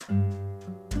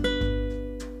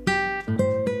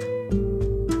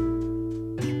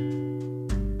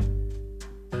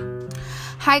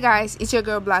Hi guys, it's your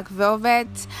girl Black Velvet.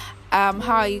 How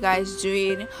are you guys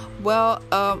doing? Well,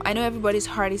 I know everybody's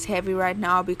heart is heavy right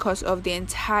now because of the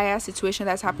entire situation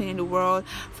that's happening in the world,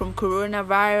 from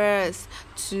coronavirus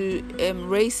to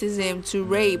racism to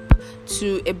rape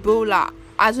to Ebola.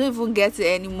 I don't even get it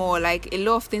anymore. Like, a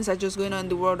lot of things are just going on in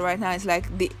the world right now. It's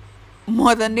like the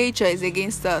mother nature is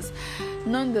against us.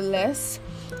 Nonetheless,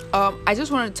 I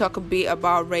just want to talk a bit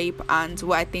about rape and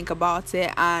what I think about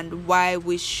it and why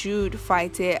we should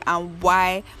fight it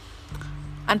and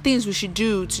things we should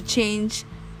do to change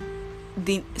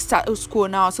the status quo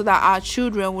now so that our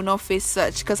children will not face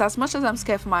such. Because as much as I'm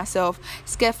scared for myself,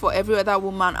 scared for every other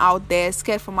woman out there,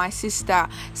 scared for my sister,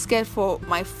 scared for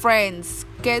my friends,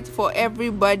 scared for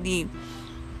everybody,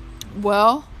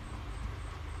 well,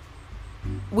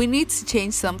 we need to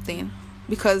change something.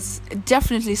 Because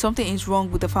definitely something is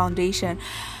wrong with the foundation.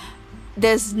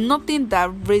 There's nothing that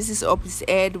raises up its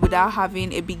head without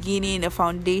having a beginning, a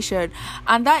foundation.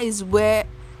 And that is where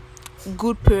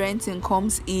good parenting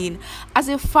comes in. As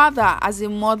a father, as a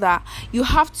mother, you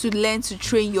have to learn to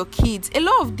train your kids. A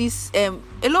lot of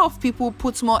people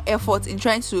put more effort in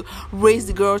trying to raise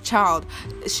the girl child.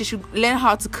 She should learn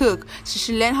how to cook. She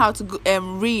should learn how to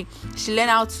read. She should learn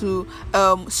how to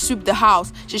sweep the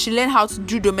house. She should learn how to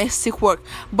do domestic work.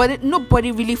 But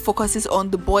nobody really focuses on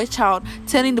the boy child,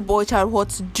 telling the boy child what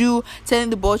to do,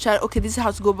 telling the boy child, okay, this is how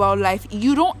to go about life.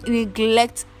 You don't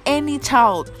neglect any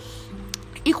child.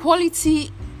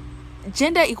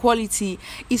 Gender equality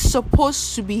is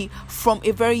supposed to be from a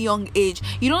very young age.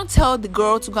 You don't tell the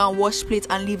girl to go and wash plates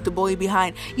and leave the boy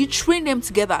behind. You train them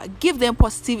together, give them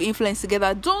positive influence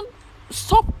together. Don't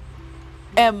stop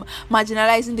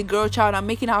marginalizing the girl child and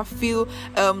making her feel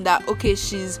that okay,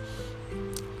 she's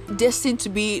destined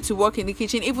to work in the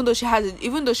kitchen, even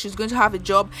though she's going to have a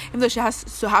job, even though she has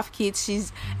to have kids.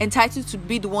 She's entitled to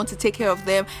be the one to take care of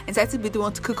them, entitled to be the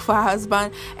one to cook for her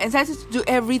husband, entitled to do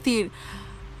everything.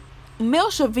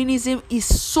 Male chauvinism is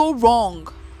so wrong,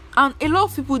 and a lot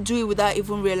of people do it without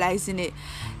even realizing it.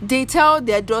 They tell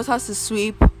their daughters to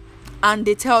sweep, and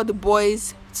they tell the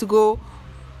boys to go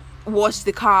wash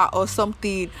the car or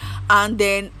something, and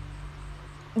then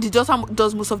the daughter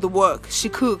does most of the work. She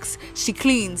cooks, she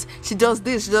cleans, she does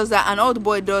this, she does that, and all the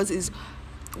boy does is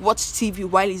watch TV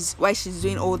while she's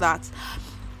doing all that.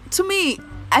 To me,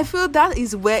 I feel that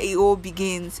is where it all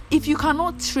begins. If you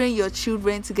cannot train your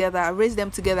children together, raise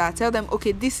them together, tell them,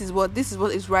 okay, this is what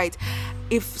is right.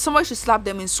 If somebody should slap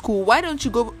them in school, why don't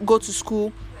you go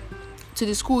to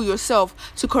the school yourself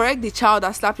to correct the child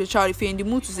that slapped your child if you're in the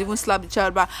mood to even slap the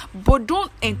child back? But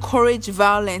don't encourage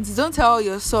violence. Don't tell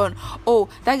your son, oh,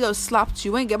 that girl slapped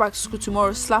you, when you get back to school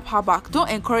tomorrow, slap her back. Don't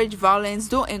encourage violence.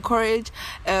 Don't encourage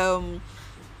any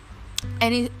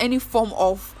form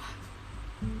of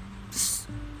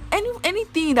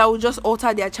anything that will just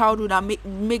alter their childhood and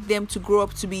make them to grow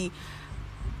up to be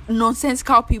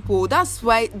nonsensical people. That's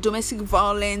why domestic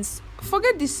violence,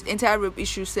 forget this entire rape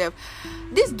issue self,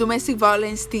 this domestic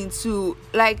violence thing too,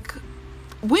 like,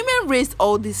 women raised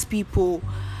all these people.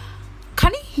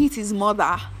 Can he hit his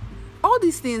mother? All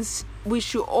these things, we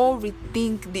should all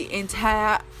rethink the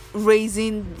entire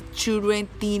raising children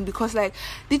thing, because like,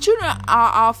 the children are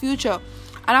our future.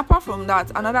 And apart from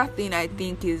that, another thing I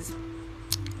think is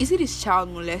it these child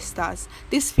molesters,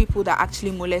 these people that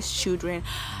actually molest children,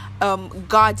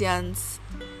 guardians,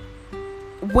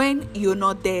 when you're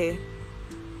not there,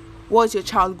 what's your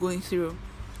child going through?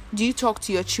 Do you talk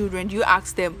to your children? Do you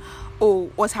ask them, oh,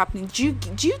 what's happening? Do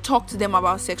you talk to them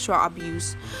about sexual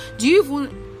abuse? Do you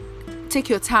even take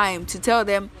your time to tell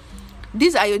them,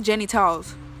 these are your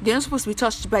genitals, they're not supposed to be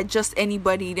touched by just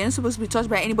anybody, they're not supposed to be touched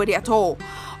by anybody at all?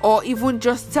 Or even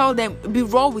just tell them, be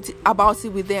raw about it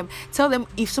with them. Tell them,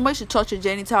 if somebody should touch your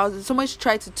genitals, if somebody should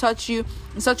try to touch you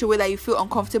in such a way that you feel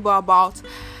uncomfortable about,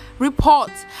 report.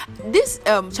 These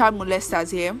child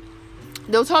molesters here,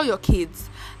 they'll tell your kids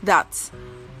that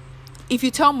if you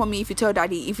tell mommy, if you tell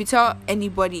daddy, if you tell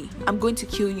anybody, I'm going to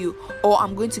kill you, or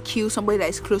I'm going to kill somebody that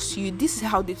is close to you. This is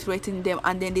how they threaten them,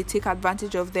 and then they take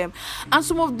advantage of them. And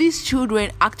some of these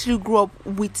children actually grow up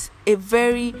with a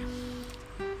very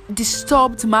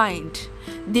disturbed mind.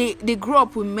 They grow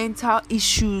up with mental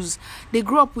issues. They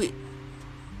grow up with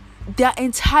their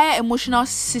entire emotional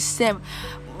system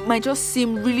might just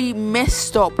seem really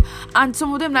messed up, and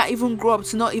some of them not even grow up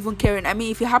to not even caring. I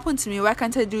mean, if it happened to me, why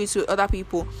can't I do it to other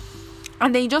people?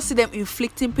 And then you just see them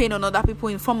inflicting pain on other people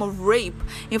in form of rape,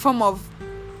 in form of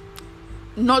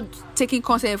not taking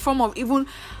consent, in form of even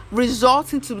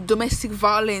resorting to domestic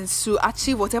violence to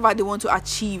achieve whatever they want to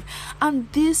achieve.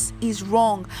 And this is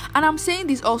wrong. And I'm saying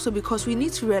this also because we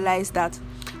need to realize that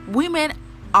women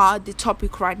are the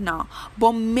topic right now,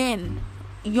 but men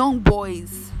young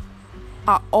boys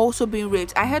are also being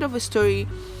raped. I heard of a story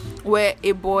where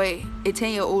a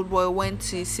 10-year-old boy went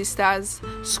to his sister's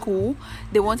school.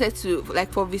 They wanted to,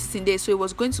 like, for visiting day, so he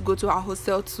was going to go to her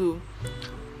hostel to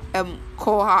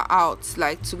call her out,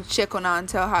 like to check on her and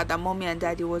tell her that mommy and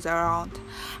daddy was around,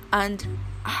 and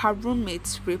her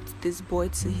roommates raped this boy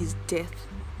to his death.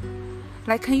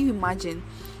 Like, can you imagine?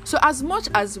 So as much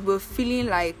as we're feeling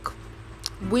like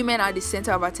women are the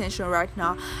center of attention right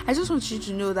now, I just want you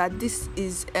to know that this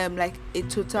is like a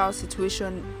total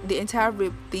situation. The entire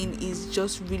rape thing is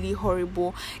just really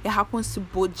horrible. It happens to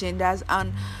both genders,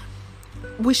 and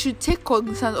we should take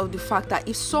cognizance of the fact that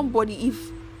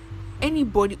if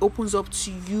anybody opens up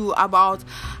to you about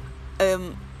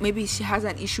maybe she has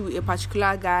an issue with a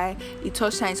particular guy, it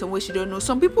touched her in some way she don't know.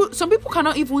 Some people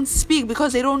cannot even speak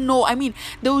because they don't know. I mean,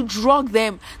 they will drug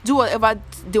them, do whatever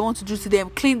they want to do to them,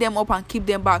 clean them up and keep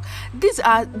them back. These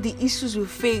are the issues we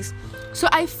face. So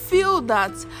I feel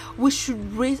that we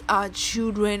should raise our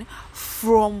children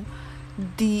from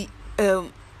the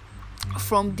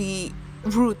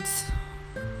roots.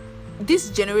 This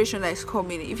generation that is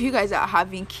coming, if you guys are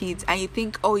having kids and you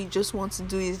think all you just want to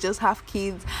do is just have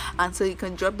kids and so you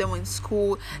can drop them in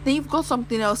school, then you've got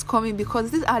something else coming, because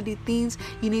these are the things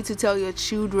you need to tell your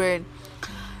children.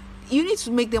 You need to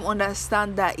make them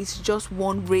understand that it's just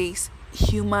one race,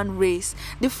 human race.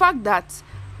 The fact that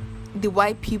the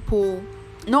white people,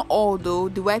 not all though,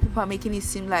 the white people are making it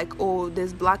seem like, oh,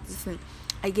 there's black this thing.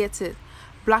 I get it.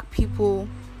 Black people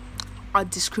are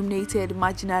discriminated,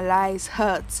 marginalized,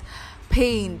 hurt,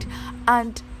 pained,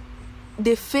 and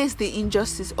they face the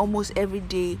injustice almost every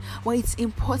day. Well, it's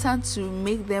important to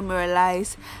make your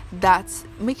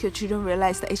children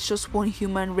realize that it's just one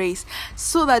human race,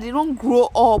 so that they don't grow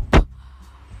up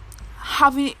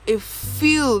having a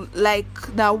feel like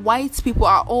that white people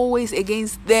are always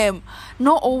against them.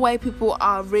 Not all white people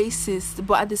are racist,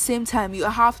 but at the same time, you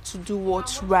have to do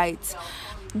what's right.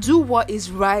 Do what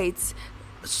is right,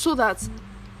 so that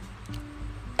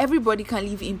everybody can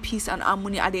live in peace and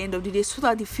harmony at the end of the day, so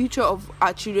that the future of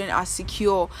our children are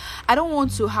secure. I don't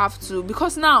want to have to,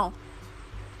 because now,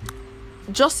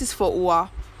 justice for Uwa.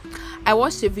 I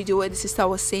watched a video where the sister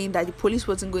was saying that the police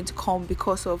wasn't going to come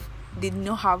because of they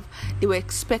were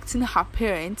expecting her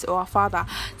parents or her father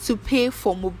to pay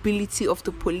for mobility of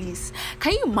the police.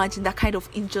 Can you imagine that kind of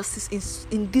injustice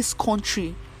in this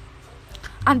country?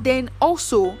 And then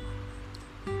also,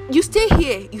 you stay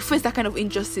here, you face that kind of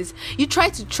injustice. You try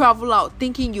to travel out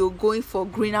thinking you're going for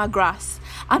greener grass,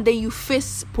 and then you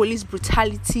face police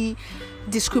brutality,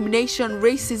 discrimination,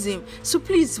 racism. So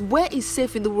please, where is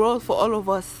safe in the world for all of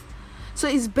us? So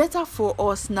it's better for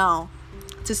us now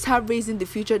to start raising the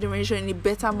future generation in a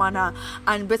better manner,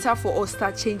 and better for us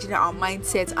start changing our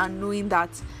mindset and knowing that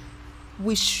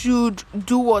we should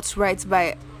do what's right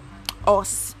by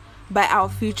us, by our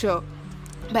future,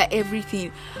 by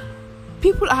everything.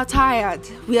 People are tired.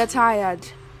 We are tired.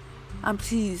 And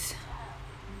please,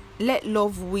 let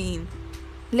love win.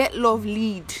 Let love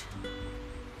lead.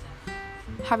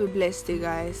 Have a blessed day,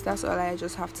 guys. That's all I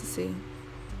just have to say.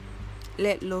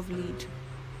 Let love lead.